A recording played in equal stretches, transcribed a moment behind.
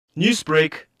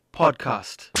Newsbreak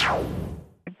Podcast.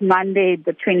 Monday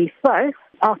the 21st,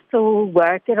 after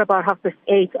work at about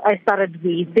 8:30, I started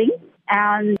wheezing.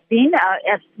 And being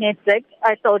asthmatic,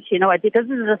 I thought, because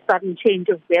this is a sudden change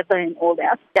of weather and all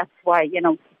that, that's why,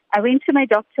 I went to my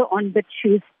doctor on the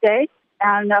Tuesday,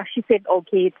 and she said,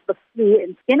 okay, it's the flu.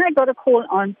 And then I got a call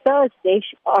on Thursday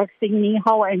asking me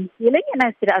how I'm feeling, and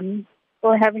I said, I'm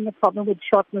still having a problem with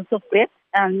shortness of breath.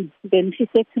 And then she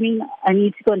said to me, I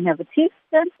need to go and have a test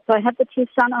done. So I had the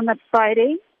test done on that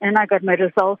Friday, and I got my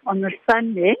results on the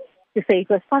Sunday to say it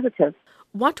was positive.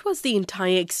 What was the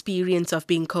entire experience of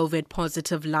being COVID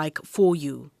positive like for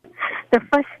you? The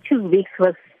first 2 weeks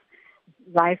was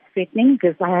life-threatening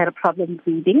because I had a problem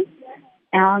breathing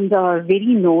and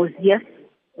very nauseous,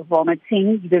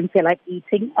 vomiting. You didn't feel like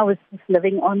eating. I was just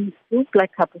living on soup,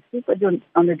 like cup of soup,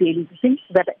 on a daily basis,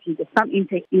 so that I can get some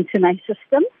intake into my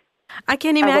system. I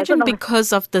can imagine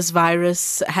because of this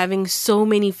virus having so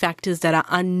many factors that are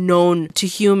unknown to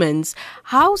humans.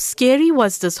 How scary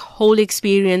was this whole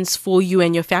experience for you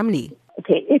and your family?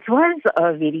 Okay, it was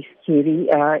very scary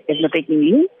in the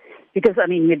beginning because,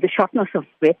 with the shortness of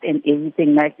breath and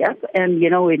everything like that, and,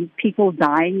 when people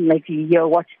dying, like you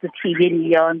watch the TV and you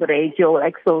hear on the radio,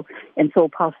 like so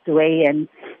passed away, and,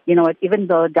 even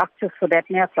the doctors for that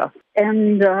matter.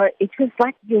 And it was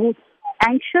like you're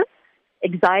anxious.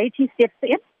 Anxiety steps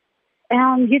in,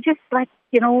 and you're just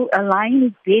lying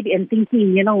in bed and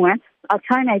thinking, what, I'll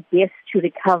try my best to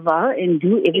recover and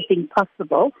do everything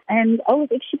possible. And I was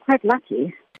actually quite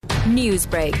lucky.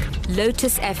 Newsbreak,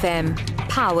 Lotus FM,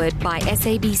 powered by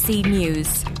SABC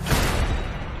News.